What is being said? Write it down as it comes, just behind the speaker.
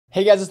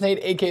Hey guys, it's Nate,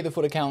 aka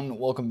TheFutAccountant.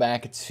 Welcome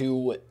back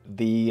to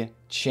the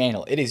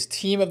channel. It is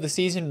Team of the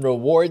Season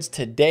rewards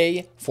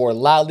today for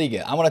La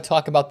Liga. I want to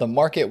talk about the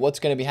market,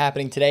 what's going to be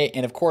happening today,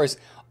 and of course,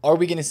 are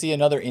we going to see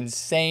another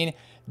insane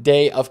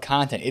day of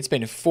content? It's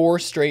been 4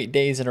 straight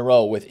days in a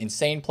row with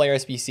insane player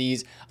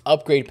SBCs,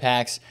 upgrade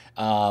packs,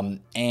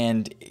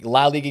 and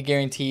La Liga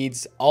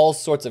guarantees. All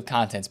sorts of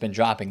content's been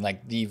dropping.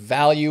 Like the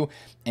value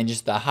and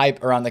just the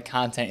hype around the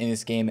content in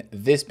this game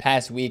this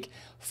past week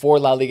for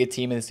La Liga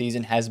Team of the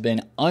Season has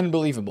been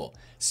unbelievable,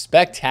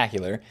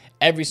 spectacular,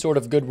 every sort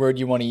of good word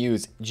you want to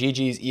use.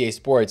 GG's EA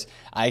Sports.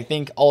 I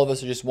think all of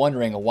us are just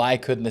wondering, why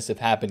couldn't this have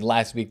happened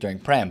last week during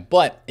Prem?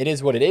 But it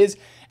is what it is.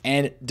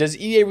 And does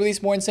EA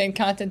release more insane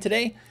content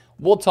today?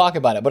 We'll talk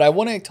about it, but I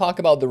want to talk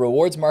about the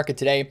rewards market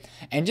today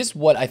and just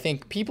what I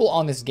think people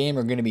on this game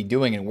are going to be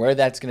doing and where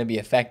that's going to be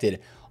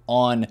affected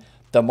on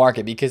the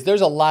market, because there's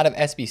a lot of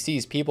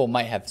SBCs people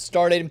might have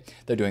started.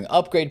 They're doing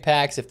upgrade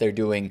packs. If they're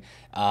doing,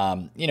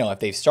 if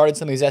they've started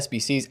some of these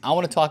SBCs, I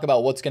want to talk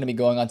about what's going to be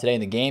going on today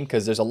in the game,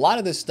 because there's a lot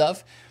of this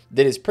stuff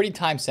that is pretty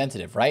time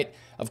sensitive, right?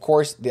 Of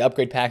course, the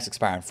upgrade packs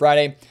expire on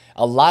Friday.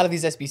 A lot of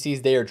these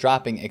SBCs they are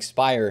dropping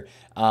expire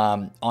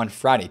on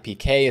Friday.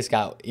 PK has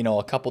got,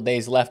 a couple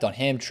days left on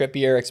him.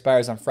 Trippier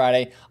expires on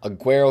Friday.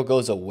 Aguero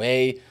goes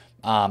away.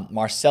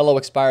 Marcelo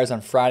expires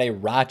on Friday.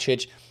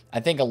 Rakic. I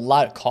think a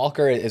lot,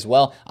 Calker as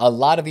well. A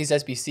lot of these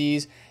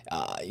SBCs,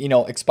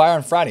 expire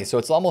on Friday. So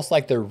it's almost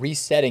like they're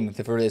resetting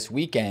for this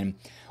weekend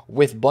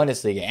with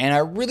Bundesliga. And I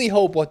really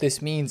hope what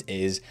this means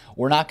is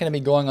we're not going to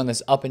be going on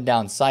this up and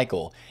down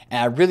cycle.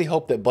 And I really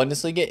hope that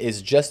Bundesliga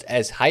is just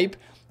as hype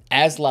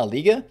as La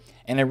Liga.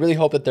 And I really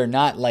hope that they're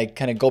not like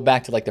kind of go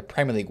back to like the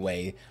Premier League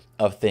way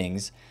of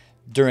things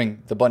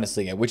during the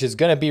Bundesliga, which is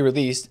going to be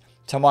released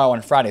tomorrow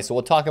on Friday. So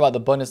we'll talk about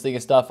the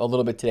Bundesliga stuff a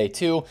little bit today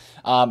too.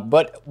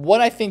 But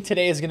what I think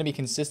today is going to be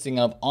consisting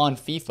of on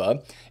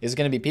FIFA is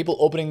going to be people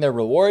opening their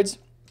rewards,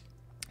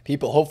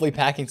 people hopefully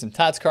packing some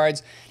TOTS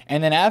cards,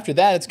 and then after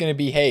that it's going to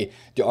be, hey,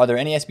 are there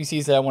any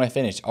SBCs that I want to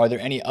finish? Are there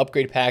any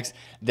upgrade packs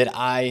that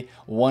I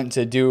want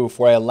to do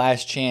for a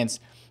last chance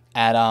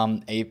at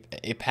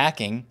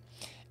packing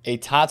a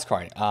TOTS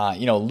card?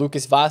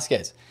 Lucas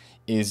Vasquez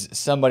is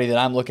somebody that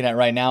I'm looking at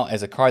right now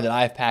as a card that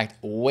I've packed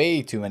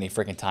way too many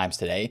freaking times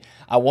today.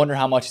 I wonder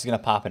how much he's going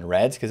to pop in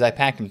reds, because I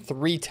packed him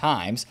 3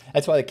 times.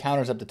 That's why the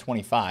counter's up to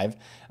 25,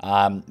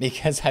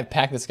 because I've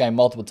packed this guy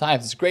multiple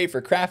times. It's great for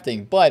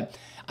crafting, but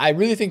I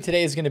really think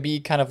today is going to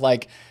be kind of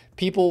like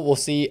people will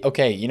see,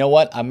 okay, you know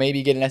what? I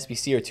maybe get an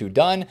SBC or 2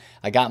 done.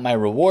 I got my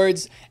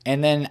rewards,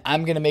 and then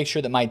I'm going to make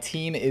sure that my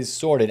team is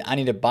sorted. I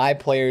need to buy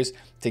players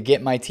to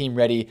get my team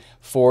ready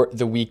for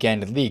the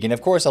weekend league. And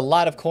of course, a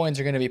lot of coins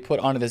are going to be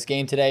put onto this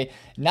game today.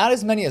 Not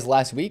as many as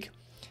last week.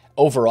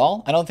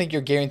 Overall, I don't think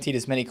you're guaranteed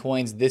as many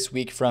coins this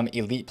week from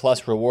Elite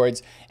Plus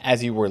rewards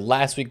as you were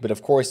last week. But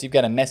of course, you've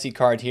got a Messi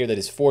card here that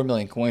is 4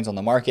 million coins on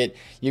the market.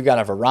 You've got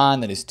a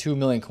Varane that is 2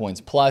 million coins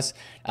plus.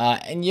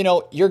 And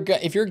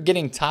if you're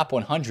getting top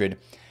 100,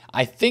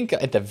 I think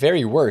at the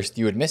very worst,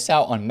 you would miss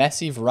out on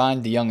Messi,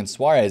 Varane, De Jong, and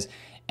Suarez,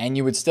 and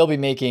you would still be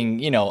making,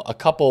 maybe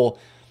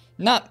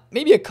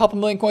a couple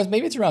million coins.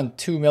 Maybe it's around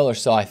 2 mil or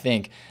so, I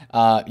think.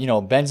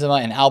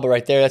 Benzema and Alba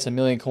right there, that's 1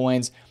 million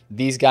coins.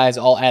 These guys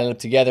all added up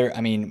together,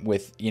 I mean,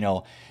 with,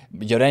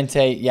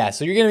 Llorente. Yeah,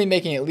 so you're going to be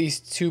making at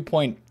least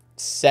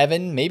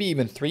 2.7, maybe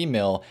even 3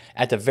 mil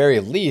at the very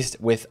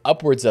least, with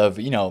upwards of,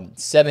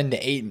 7 to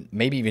 8,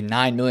 maybe even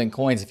 9 million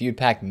coins if you'd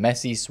pack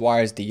Messi,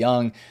 Suarez, De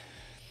Jong,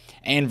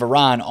 and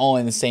Varane all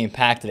in the same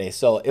pack today.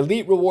 So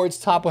Elite rewards,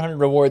 top 100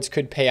 rewards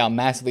could pay out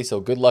massively, so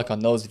good luck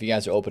on those if you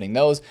guys are opening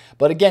those.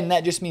 But again,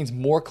 that just means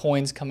more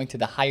coins coming to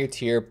the higher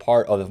tier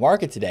part of the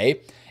market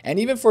today. And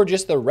even for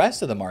just the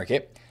rest of the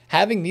market,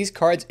 having these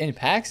cards in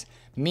packs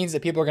means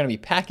that people are going to be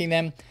packing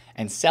them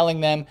and selling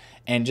them,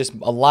 and just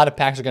a lot of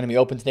packs are going to be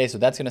open today, so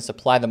that's going to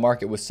supply the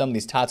market with some of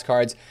these TOTS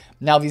cards.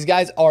 Now, these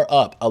guys are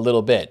up a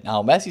little bit.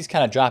 Now, Messi's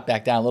kind of dropped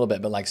back down a little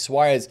bit, but like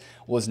Suarez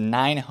was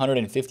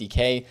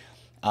 950K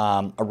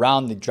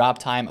around the drop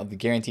time of the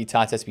guaranteed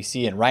TOTS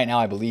SBC, and right now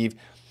I believe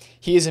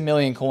he is 1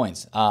 million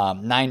coins,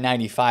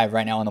 995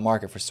 right now on the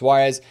market for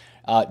Suarez.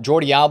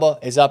 Jordi Alba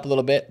is up a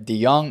little bit.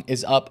 De Jong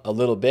is up a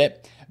little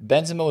bit.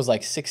 Benzema was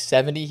like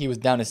 670. He was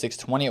down to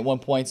 620 at one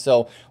point.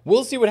 So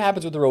we'll see what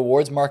happens with the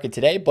rewards market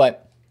today.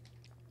 But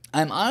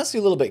I'm honestly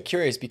a little bit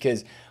curious,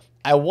 because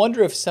I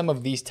wonder if some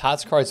of these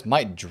TOTS cards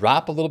might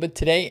drop a little bit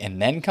today and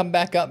then come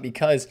back up,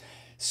 because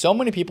so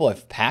many people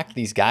have packed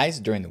these guys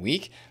during the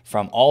week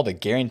from all the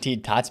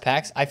guaranteed TOTS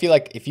packs. I feel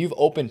like if you've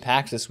opened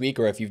packs this week,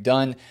 or if you've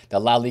done the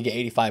La Liga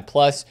 85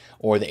 Plus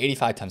or the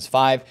 85 times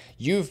 5,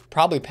 you've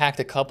probably packed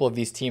a couple of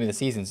these Team of the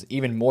Seasons,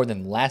 even more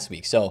than last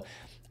week. So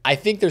I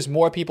think there's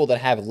more people that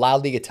have La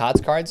Liga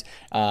TOTS cards,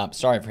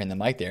 sorry for hitting the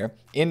mic there,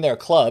 in their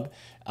club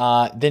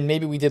than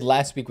maybe we did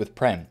last week with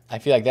Prem. I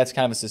feel like that's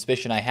kind of a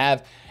suspicion I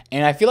have.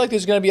 And I feel like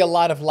there's going to be a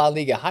lot of La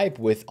Liga hype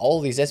with all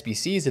these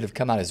SBCs that have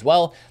come out as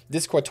well.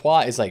 This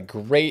Courtois is like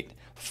great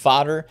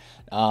fodder.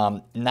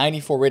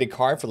 94 rated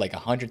card for like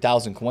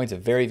 100,000 coins. A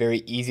very,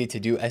 very easy to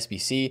do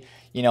SBC.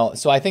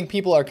 So I think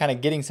people are kind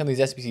of getting some of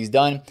these SBCs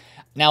done.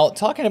 Now,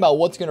 talking about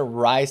what's going to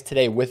rise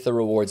today with the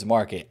rewards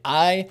market,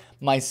 I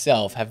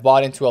myself have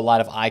bought into a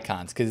lot of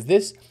icons because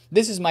this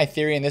is my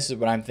theory and this is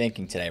what I'm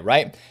thinking today,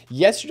 right?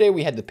 Yesterday,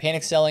 we had the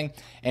panic selling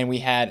and we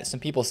had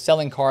some people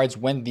selling cards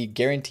when the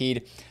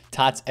guaranteed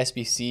TOTS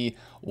SBC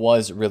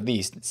was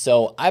released.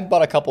 So I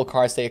bought a couple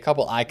cards today, a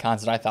couple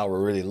icons that I thought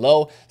were really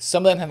low.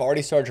 Some of them have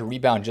already started to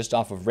rebound just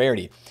off of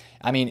rarity.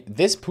 I mean,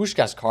 this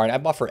Puskás card I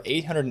bought for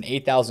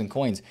 808,000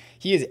 coins.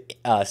 He is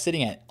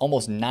sitting at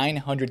almost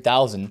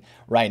 900,000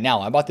 right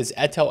now. I bought this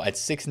Eto at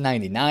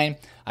 699.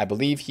 I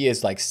believe he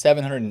is like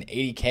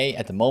 780K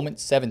at the moment,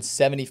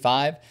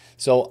 775.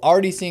 So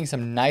already seeing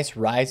some nice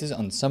rises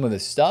on some of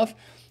this stuff.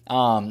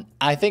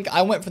 I think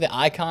I went for the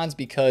icons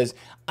because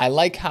I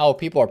like how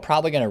people are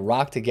probably going to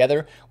rock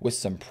together with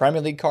some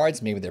Premier League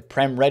cards, maybe their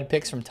Prem Red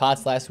picks from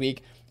TOTS last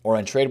week or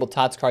untradeable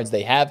TOTS cards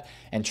they have,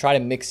 and try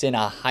to mix in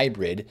a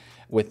hybrid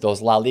with those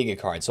La Liga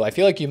cards. So I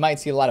feel like you might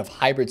see a lot of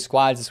hybrid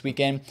squads this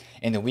weekend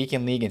in the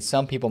weekend league, and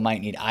some people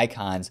might need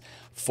icons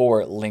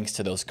for links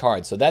to those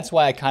cards. So that's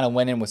why I kind of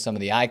went in with some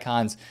of the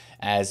icons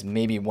as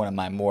maybe one of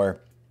my more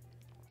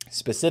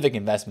specific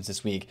investments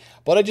this week.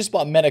 But I just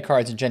bought meta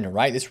cards in general,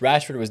 right? This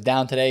Rashford was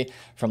down today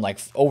from like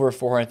over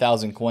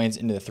 400,000 coins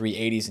into the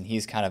 380s, and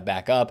he's kind of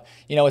back up.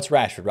 You know, it's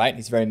Rashford, right?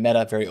 He's very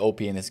meta, very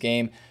OP in this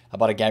game. I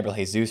bought a Gabriel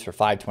Jesus for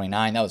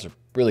 529. That was a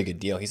really good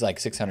deal. He's like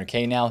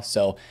 600K now.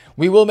 So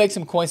we will make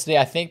some coins today,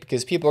 I think,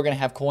 because people are going to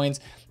have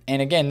coins.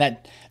 And again,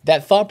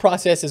 that thought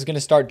process is going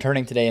to start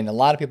turning today. And a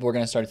lot of people are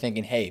going to start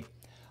thinking, hey,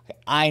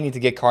 I need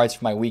to get cards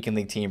for my weekend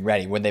league team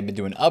ready. When they've been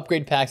doing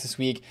upgrade packs this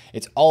week,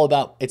 it's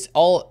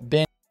all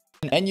been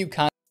menu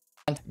content,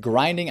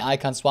 grinding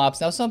icon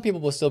swaps. Now, some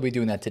people will still be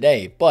doing that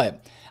today,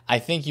 but I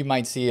think you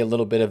might see a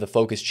little bit of the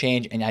focus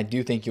change, and I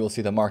do think you will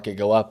see the market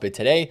go up. But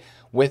today,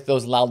 with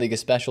those La Liga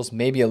specials,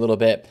 maybe a little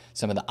bit,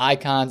 some of the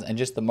icons, and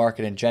just the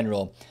market in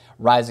general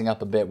rising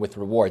up a bit with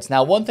rewards.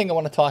 Now, one thing I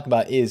want to talk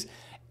about is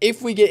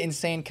if we get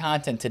insane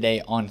content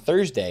today on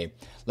Thursday,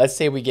 let's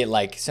say we get,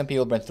 like, some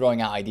people have been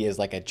throwing out ideas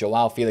like a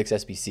Joao Felix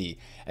SBC,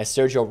 a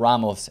Sergio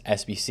Ramos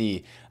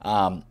SBC.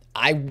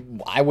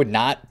 I would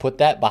not put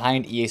that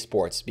behind EA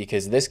Sports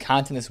because this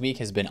content this week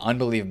has been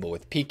unbelievable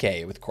with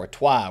Piqué, with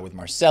Courtois, with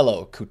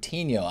Marcelo,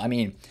 Coutinho. I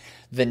mean,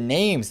 the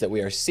names that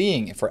we are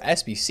seeing for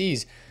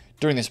SBCs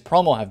during this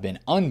promo have been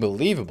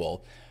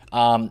unbelievable.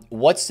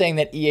 What's saying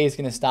that EA is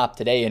going to stop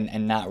today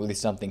and not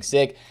release something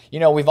sick? You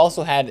know, we've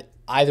also had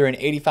either an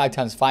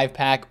 85x5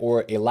 pack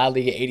or a La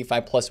Liga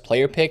 85 plus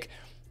player pick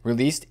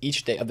released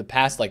each day of the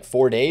past like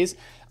 4 days.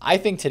 I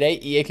think today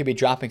EA could be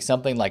dropping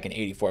something like an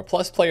 84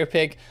 plus player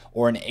pick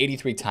or an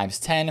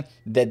 83x10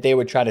 that they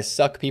would try to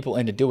suck people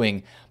into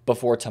doing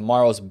before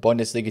tomorrow's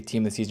Bundesliga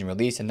Team of the Season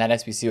release, and that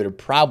SBC would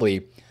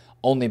probably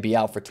only be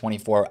out for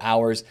 24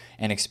 hours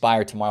and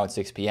expire tomorrow at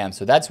 6 p.m.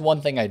 So that's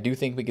one thing I do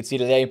think we could see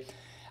today.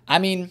 I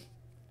mean,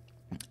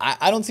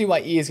 I don't see why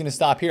EA is going to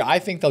stop here. I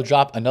think they'll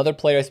drop another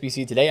player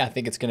SBC today. I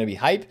think it's going to be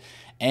hype.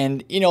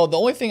 And, you know, the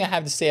only thing I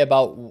have to say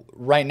about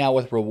right now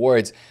with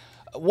rewards,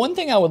 one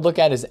thing I would look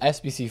at is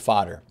SBC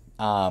fodder.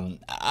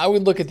 I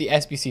would look at the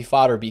SBC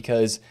fodder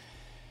because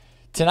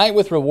tonight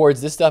with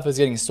rewards, this stuff is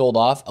getting sold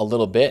off a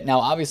little bit. Now,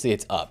 obviously,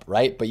 it's up,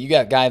 right? But you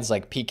got guys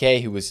like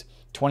Piqué, who was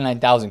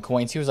 29,000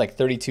 coins. He was like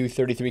 32,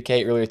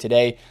 33K earlier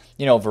today.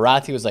 You know,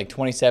 Verratti was like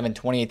 27,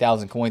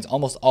 28,000 coins.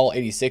 Almost all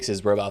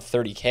 86s were about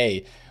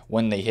 30K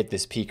when they hit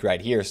this peak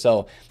right here.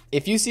 So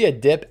if you see a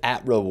dip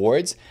at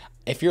rewards,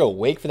 if you're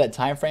awake for that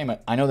time frame,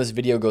 I know this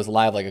video goes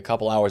live like a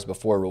couple hours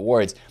before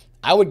rewards,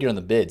 I would get on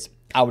the bids.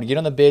 I would get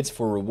on the bids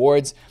for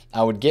rewards.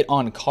 I would get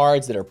on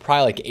cards that are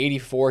probably like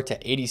 84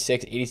 to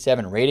 86,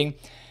 87 rating.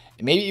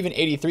 Maybe even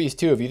 83s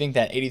too, if you think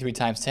that 83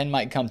 times 10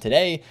 might come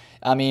today.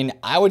 I mean,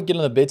 I would get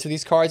on the bids for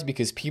these cards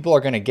because people are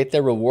going to get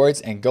their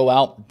rewards and go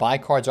out, buy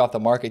cards off the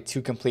market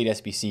to complete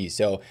SBCs.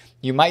 So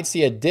you might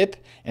see a dip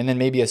and then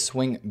maybe a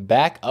swing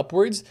back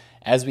upwards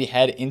as we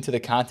head into the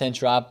content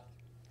drop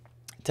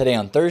today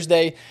on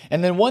Thursday.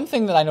 And then one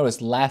thing that I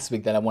noticed last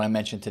week that I want to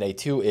mention today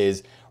too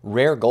is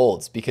rare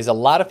golds, because a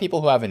lot of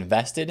people who have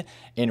invested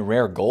in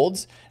rare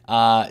golds,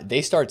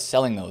 they start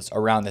selling those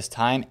around this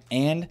time,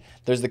 and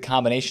there's the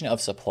combination of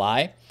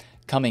supply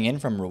coming in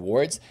from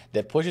rewards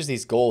that pushes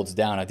these golds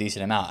down a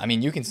decent amount. I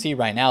mean, you can see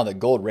right now that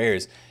gold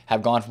rares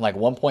have gone from like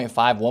 1.5,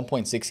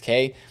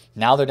 1.6K.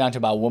 Now they're down to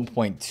about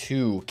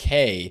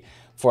 1.2K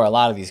for a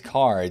lot of these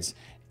cards.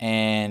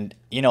 And,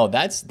 you know,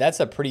 that's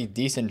a pretty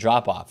decent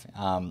drop off.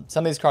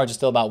 Some of these cards are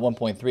still about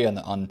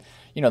 1.3 on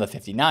you know, the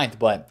 59th,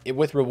 but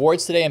with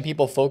rewards today and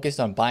people focused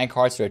on buying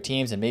cards for their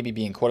teams and maybe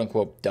being quote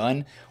unquote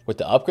done with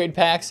the upgrade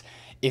packs,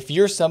 if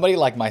you're somebody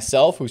like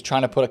myself who's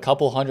trying to put a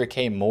couple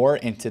 100K more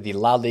into the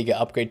La Liga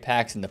upgrade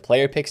packs and the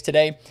player picks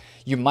today,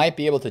 you might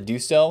be able to do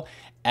so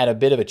at a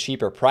bit of a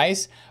cheaper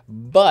price.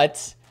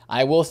 But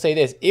I will say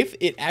this, if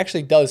it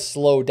actually does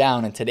slow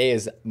down and today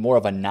is more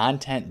of a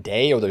non-tent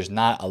day or there's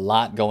not a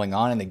lot going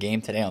on in the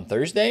game today on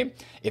Thursday,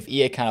 if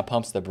EA kind of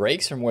pumps the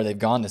brakes from where they've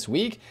gone this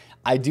week,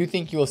 I do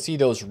think you will see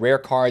those rare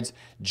cards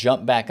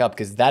jump back up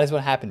because that is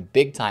what happened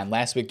big time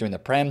last week during the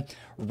Prem.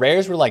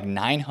 Rares were like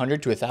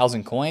 900 to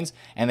 1,000 coins,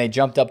 and they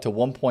jumped up to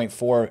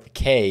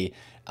 1.4K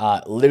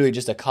literally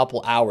just a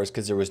couple hours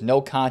because there was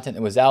no content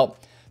that was out.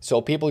 So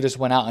people just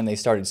went out and they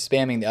started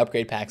spamming the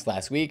upgrade packs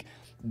last week.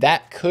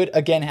 That could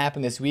again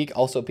happen this week.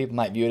 Also, people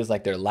might view it as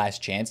like their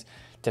last chance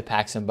to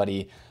pack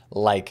somebody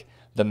like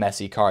the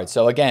Messi card.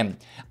 So again,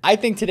 I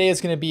think today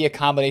is going to be a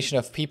combination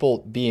of people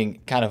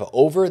being kind of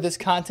over this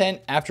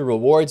content after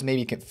rewards,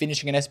 maybe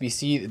finishing an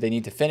SBC that they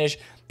need to finish,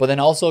 but then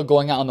also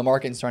going out on the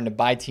market and starting to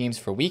buy teams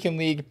for Weekend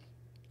League.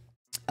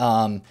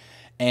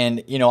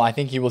 And, you know, I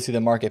think you will see the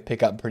market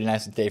pick up pretty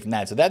nicely today from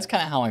that. So that's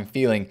kind of how I'm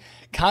feeling.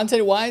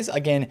 Content-wise,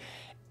 again,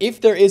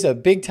 if there is a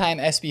big-time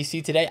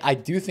SBC today, I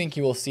do think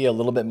you will see a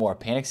little bit more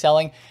panic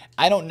selling.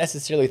 I don't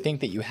necessarily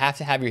think that you have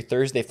to have your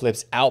Thursday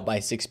flips out by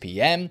 6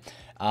 p.m.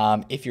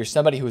 If you're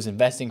somebody who is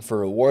investing for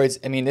rewards,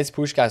 I mean, this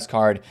Puskás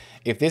card,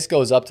 if this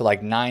goes up to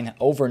like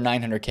over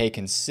 900K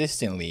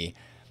consistently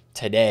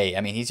today,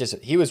 I mean,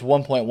 he was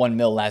 1.1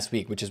 mil last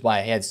week, which is why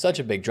I had such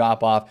a big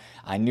drop off.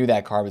 I knew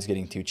that card was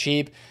getting too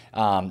cheap.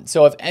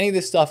 So if any of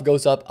this stuff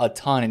goes up a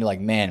ton and you're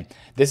like, man,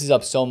 this is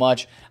up so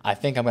much, I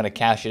think I'm going to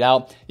cash it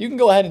out, you can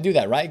go ahead and do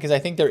that, right? Because I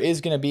think there is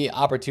going to be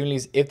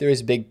opportunities if there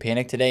is big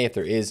panic today,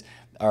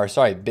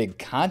 big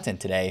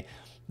content today,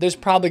 there's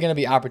probably going to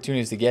be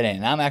opportunities to get in.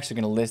 And I'm actually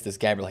going to list this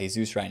Gabriel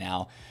Jesus right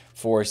now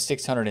for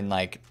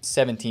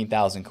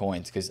 617,000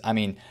 coins. Because, I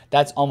mean,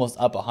 that's almost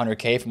up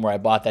 100K from where I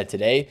bought that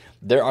today.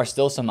 There are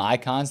still some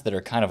icons that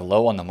are kind of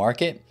low on the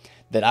market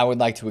that I would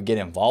like to get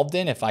involved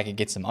in if I could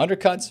get some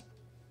undercuts.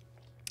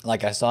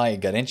 Like I saw a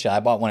Garincha,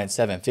 I bought one at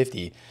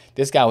 750.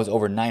 This guy was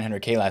over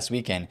 900K last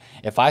weekend.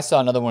 If I saw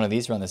another one of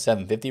these around the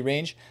 750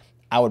 range,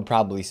 I would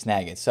probably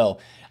snag it. So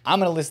I'm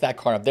going to list that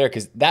card up there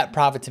because that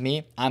profit to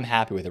me, I'm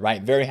happy with it,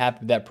 right? Very happy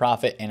with that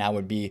profit, and I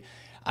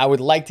would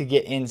like to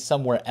get in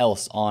somewhere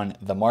else on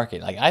the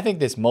market. Like, I think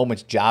this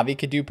Moments Javi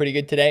could do pretty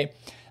good today.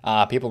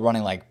 People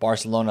running like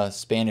Barcelona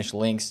Spanish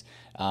links,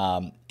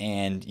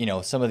 and you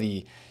know,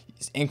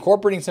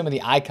 incorporating some of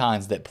the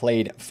icons that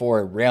played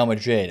for Real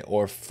Madrid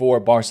or for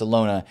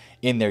Barcelona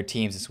in their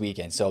teams this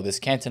weekend. So this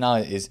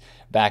Cantona is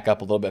back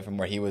up a little bit from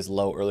where he was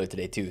low earlier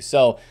today too.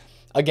 So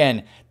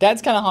again,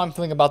 that's kind of how I'm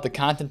feeling about the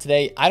content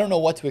today. I don't know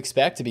what to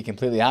expect, to be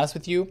completely honest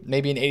with you.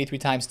 Maybe an 83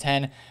 times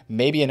 10,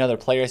 maybe another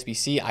player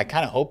SBC. I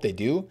kind of hope they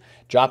do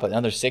drop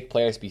another sick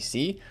player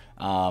SBC,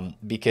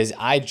 because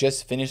I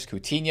just finished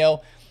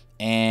Coutinho,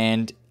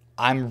 and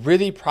I'm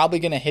really probably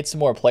going to hit some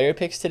more player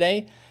picks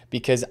today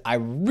because I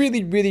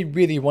really, really,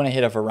 really want to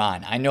hit a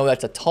Varane. I know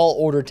that's a tall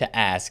order to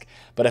ask,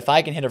 but if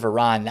I can hit a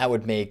Varane, that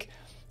would make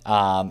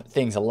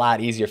things a lot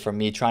easier for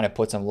me trying to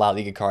put some La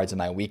Liga cards in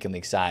my Weekend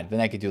League side.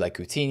 Then I could do like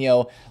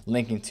Coutinho,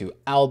 linking to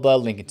Alba,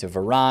 linking to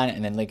Varane,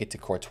 and then link it to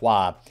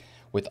Courtois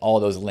with all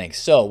those links.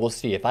 So we'll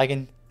see if I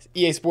can.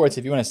 EA Sports,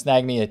 if you want to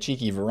snag me a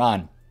cheeky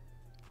Varane,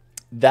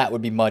 that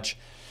would be much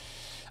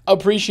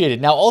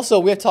appreciated. Now also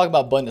we have to talk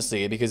about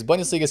Bundesliga because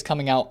Bundesliga is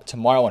coming out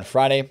tomorrow on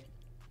Friday,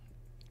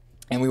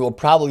 and we will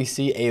probably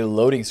see a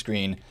loading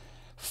screen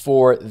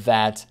for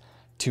that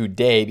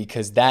today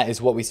because that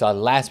is what we saw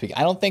last week.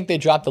 I don't think they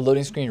dropped the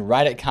loading screen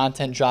right at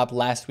content drop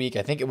last week.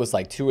 I think it was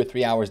like 2 or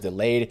 3 hours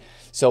delayed.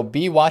 So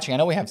be watching. I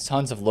know we have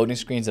tons of loading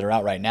screens that are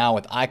out right now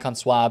with icon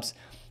swaps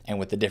and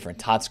with the different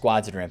TOTS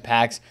squads that are in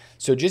packs.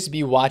 So just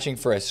be watching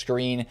for a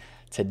screen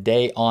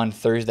today on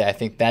Thursday. I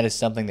think that is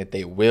something that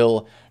they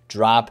will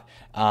drop.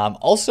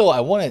 Also, I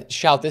want to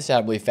shout this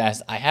out really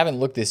fast. I haven't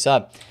looked this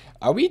up.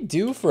 Are we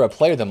due for a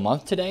player of the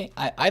month today?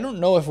 I don't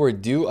know if we're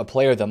due a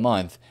player of the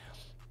month,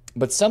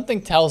 but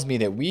something tells me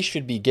that we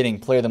should be getting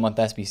Player of the Month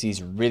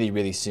SBCs really,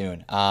 really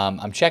soon.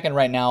 I'm checking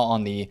right now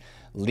on the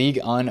League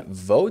On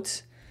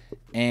vote,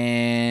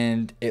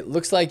 and it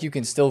looks like you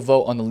can still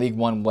vote on the League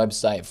One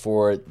website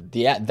for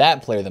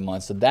that Player of the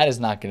Month, so that is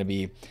not going to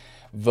be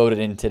voted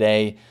in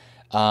today.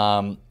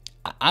 I'm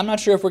not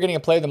sure if we're getting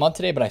a Player of the Month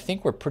today, but I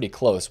think we're pretty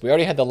close. We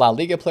already had the La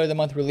Liga Player of the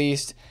Month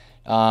released.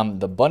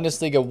 The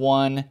Bundesliga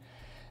one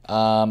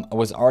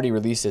was already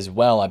released as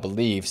well, I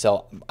believe.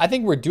 So I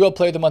think we're due a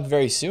Player of the Month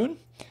very soon.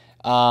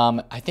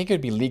 I think it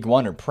would be League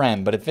One or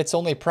Prem, but if it's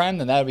only Prem,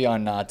 then that would be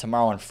on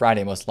tomorrow on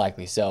Friday most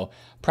likely. So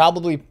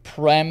probably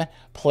Prem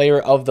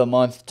Player of the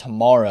Month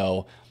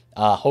tomorrow.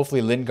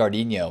 Hopefully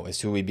Lingardinho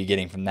is who we'd be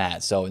getting from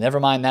that. So never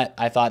mind that.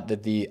 I thought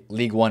that the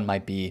League One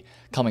might be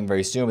coming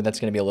very soon, but that's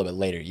going to be a little bit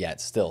later yet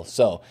still.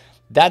 So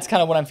that's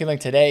kind of what I'm feeling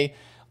today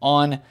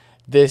on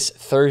this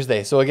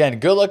Thursday. So again,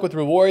 good luck with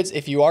rewards.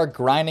 If you are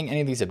grinding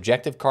any of these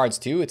objective cards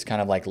too, it's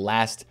kind of like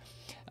last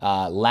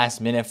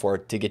minute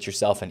to get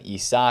yourself an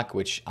Isak,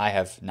 which I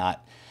have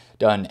not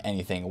done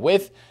anything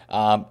with,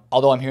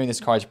 although I'm hearing this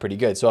card is pretty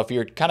good. So if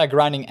you're kind of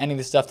grinding any of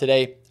this stuff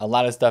today, a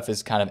lot of stuff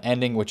is kind of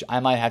ending, which I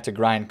might have to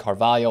grind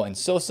Carvalho and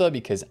Sosa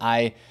because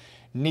I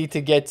need to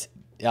get,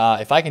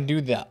 if I can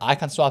do the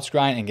icon swaps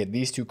grind and get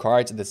these two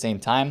cards at the same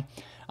time,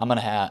 I'm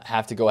going to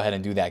have to go ahead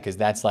and do that because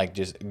that's like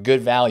just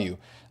good value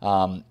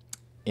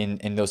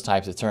in those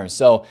types of terms.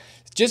 So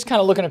just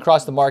kind of looking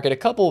across the market, a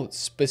couple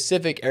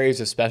specific areas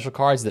of special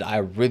cards that I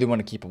really want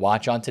to keep a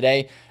watch on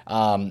today.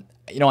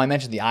 You know, I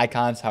mentioned the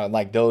icons, how I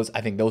like those.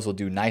 I think those will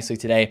do nicely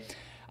today.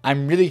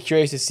 I'm really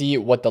curious to see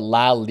what the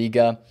La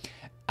Liga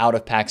out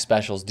of pack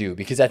specials do,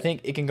 because I think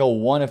it can go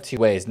one of two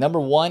ways. Number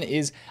one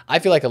is I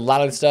feel like a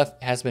lot of the stuff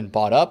has been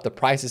bought up. The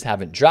prices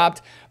haven't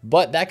dropped,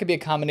 but that could be a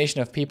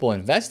combination of people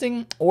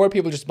investing or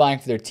people just buying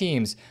for their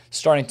teams,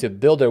 starting to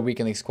build their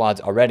weekend league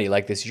squads already.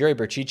 Like this Yuri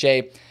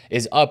Berchiche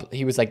is up.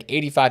 He was like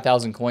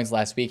 85,000 coins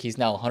last week. He's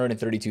now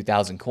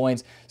 132,000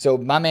 coins. So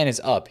my man is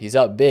up. He's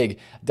up big.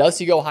 Does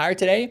he go higher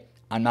today?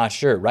 I'm not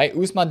sure, right?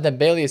 Ousmane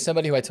Dembele is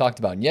somebody who I talked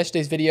about in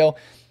yesterday's video.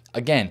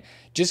 Again,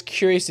 just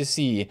curious to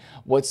see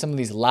what some of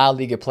these La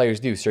Liga players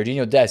do.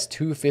 Serginho Dest,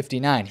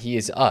 259, he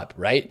is up,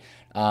 right?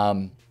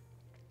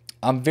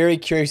 I'm very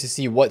curious to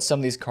see what some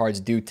of these cards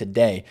do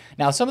today.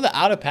 Now, some of the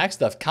out-of-pack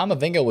stuff,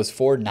 Camavinga was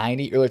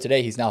 490 earlier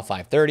today. He's now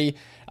 530.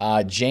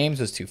 James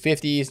was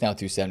 250. He's now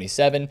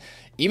 277.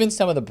 Even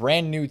some of the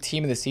brand new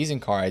team of the season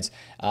cards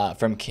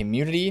from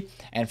Community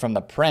and from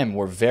the Prem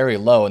were very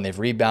low, and they've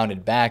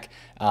rebounded back.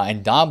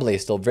 And Domblé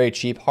is still very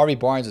cheap. Harvey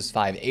Barnes was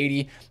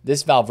 580.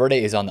 This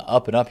Valverde is on the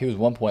up and up. He was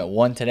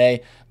 1.1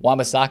 today.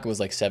 Wan-Bissaka was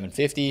like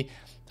 750.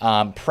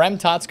 Prem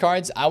TOTS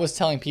cards, I was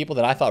telling people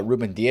that I thought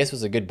Ruben Dias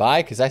was a good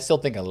buy because I still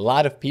think a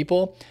lot of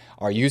people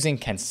are using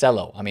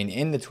Cancelo. I mean,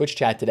 in the Twitch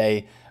chat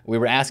today, we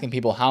were asking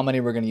people how many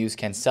were going to use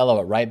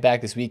Cancelo at right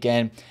back this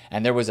weekend,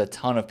 and there was a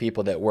ton of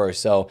people that were.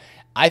 So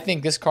I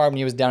think this card, when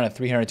he was down at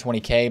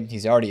 320K,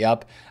 he's already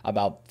up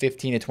about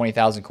 15 to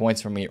 20,000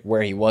 coins from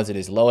where he was at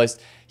his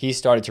lowest. He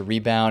started to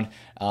rebound.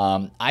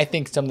 I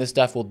think some of this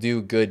stuff will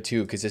do good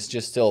too because it's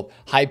just still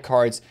hype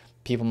cards.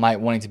 People might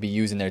wanting to be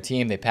using their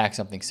team. They pack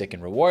something sick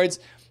in rewards.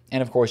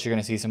 And of course, you're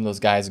going to see some of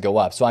those guys go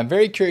up. So I'm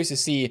very curious to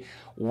see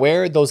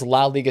where those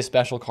La Liga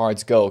special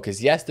cards go.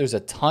 Because yes, there's a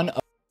ton of,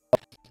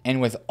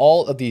 and with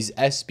all of these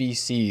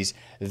SBCs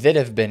that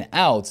have been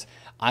out,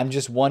 I'm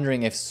just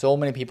wondering if so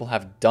many people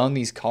have done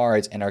these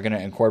cards and are going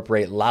to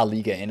incorporate La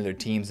Liga into their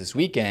teams this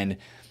weekend,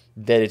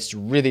 that it's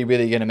really,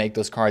 really going to make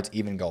those cards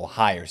even go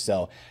higher.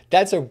 So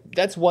that's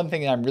one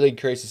thing that I'm really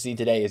curious to see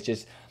today, is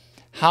just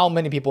how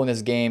many people in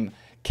this game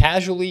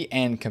casually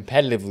and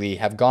competitively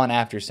have gone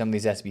after some of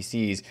these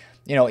SBCs.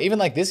 You know, even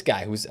like this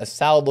guy who's a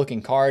solid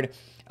looking card,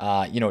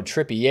 you know,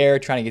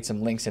 Trippier, trying to get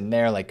some links in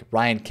there. Like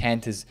Ryan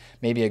Kent is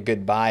maybe a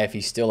good buy if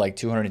he's still like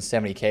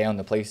 270K on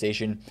the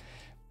PlayStation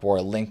for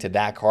a link to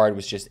that card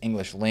with just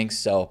English links.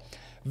 So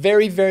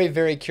very, very,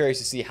 very curious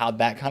to see how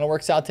that kind of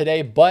works out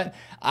today. But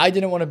I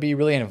didn't want to be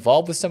really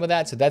involved with some of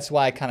that. So that's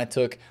why I kind of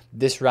took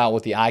this route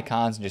with the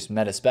icons and just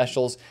meta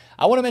specials.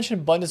 I want to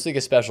mention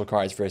Bundesliga special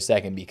cards for a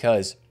second,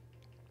 because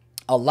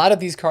a lot of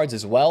these cards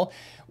as well,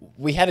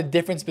 we had a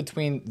difference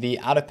between the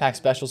out-of-pack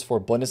specials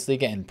for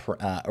Bundesliga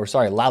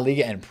and La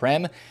Liga and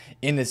Prem,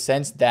 in the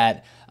sense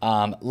that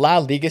La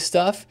Liga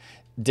stuff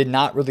did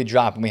not really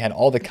drop, and we had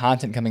all the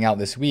content coming out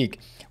this week.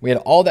 We had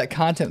all that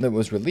content that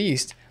was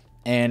released,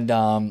 and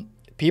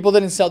people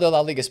didn't sell their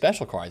La Liga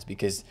special cards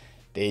because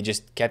they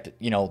just kept,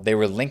 you know, they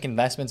were link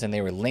investments and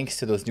they were links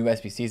to those new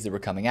SBCs that were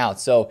coming out.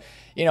 So,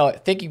 you know,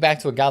 thinking back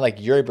to a guy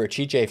like Yuri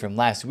Berchiche from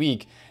last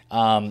week,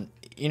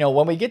 you know,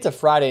 when we get to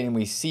Friday and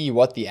we see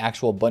what the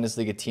actual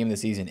Bundesliga team of the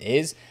season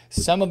is,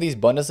 some of these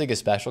Bundesliga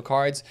special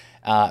cards,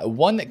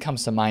 one that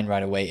comes to mind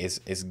right away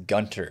is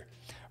Gunter,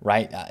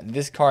 right?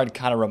 This card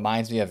kind of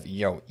reminds me of,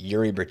 you know,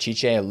 Yuri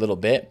Berchiche a little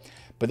bit,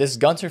 but this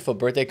Gunter for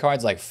birthday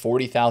card's like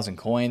 40,000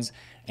 coins,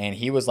 and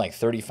he was like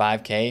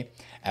 35K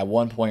at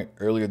one point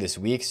earlier this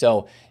week.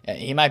 So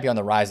he might be on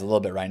the rise a little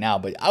bit right now,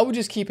 but I would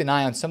just keep an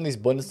eye on some of these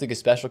Bundesliga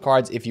special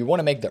cards if you want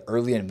to make the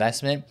early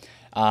investment.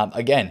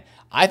 Again,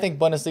 I think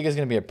Bundesliga is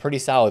going to be a pretty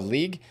solid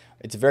league.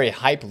 It's a very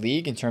hype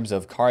league in terms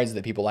of cards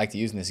that people like to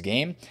use in this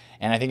game.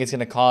 And I think it's going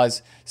to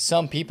cause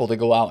some people to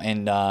go out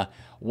and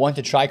want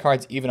to try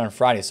cards even on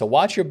Friday. So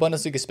watch your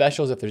Bundesliga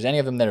specials. If there's any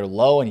of them that are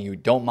low and you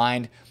don't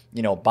mind,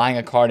 you know, buying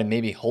a card and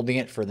maybe holding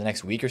it for the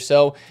next week or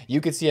so,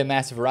 you could see a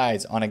massive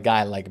rise on a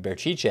guy like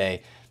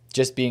Berchiche,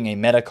 just being a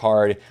meta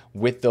card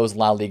with those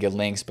La Liga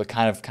links, but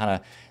kind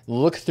of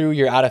look through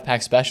your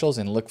out-of-pack specials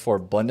and look for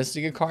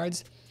Bundesliga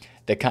cards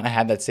that kind of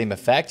have that same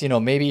effect. You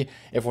know, maybe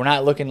if we're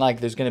not looking like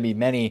there's going to be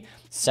many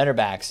center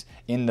backs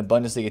in the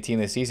Bundesliga team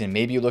this season,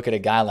 maybe you look at a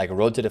guy like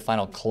Road to the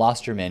Final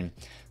Klosterman,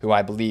 who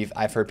I believe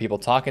I've heard people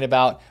talking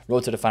about,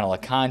 Road to the Final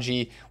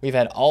Akanji. We've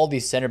had all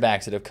these center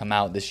backs that have come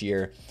out this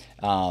year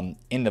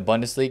in the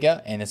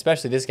Bundesliga, and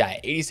especially this guy,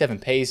 87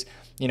 pace.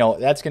 You know,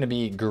 that's going to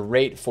be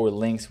great for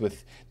links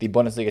with the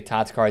Bundesliga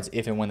TOTS cards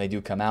if and when they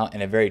do come out,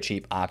 and a very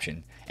cheap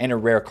option and a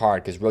rare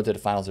card because Road to the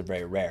Finals are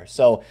very rare.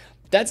 So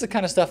that's the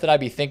kind of stuff that I'd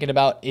be thinking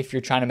about if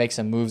you're trying to make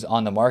some moves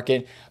on the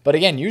market. But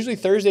again, usually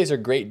Thursdays are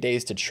great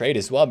days to trade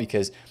as well,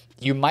 because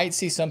you might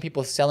see some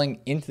people selling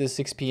into the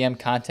 6 p.m.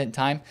 content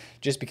time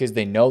just because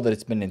they know that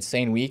it's been an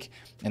insane week,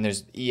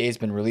 and EA's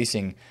been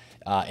releasing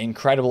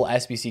incredible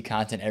SBC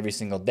content every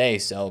single day.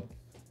 So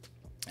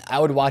I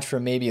would watch for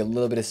maybe a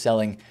little bit of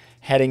selling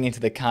heading into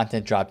the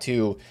content drop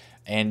too,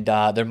 and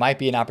there might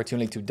be an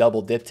opportunity to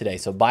double dip today.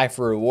 So buy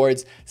for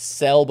rewards,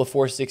 sell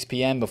before 6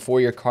 p.m. before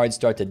your cards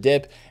start to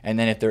dip, and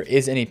then if there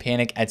is any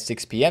panic at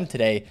 6 p.m.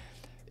 today,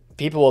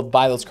 people will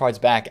buy those cards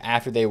back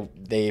after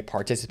they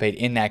participate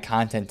in that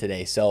content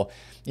today. So,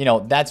 you know,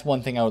 that's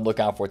one thing I would look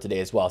out for today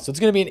as well. So it's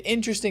going to be an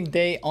interesting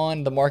day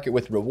on the market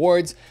with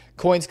rewards,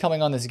 coins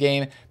coming on this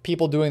game,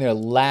 people doing their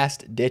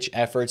last ditch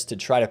efforts to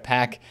try to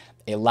pack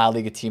a La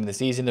Liga team of the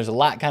season. There's a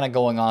lot kind of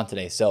going on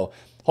today. So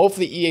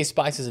hopefully EA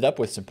spices it up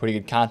with some pretty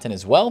good content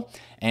as well.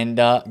 And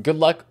good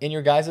luck in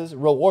your guys'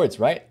 rewards,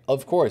 right?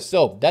 Of course.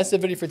 So that's the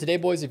video for today,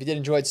 boys. If you did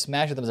enjoy it,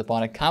 smash a thumbs up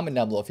on it. Comment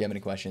down below if you have any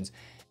questions.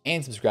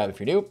 And subscribe if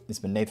you're new. It's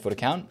been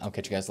TheFutAccountant. I'll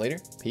catch you guys later.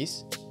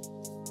 Peace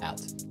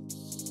out.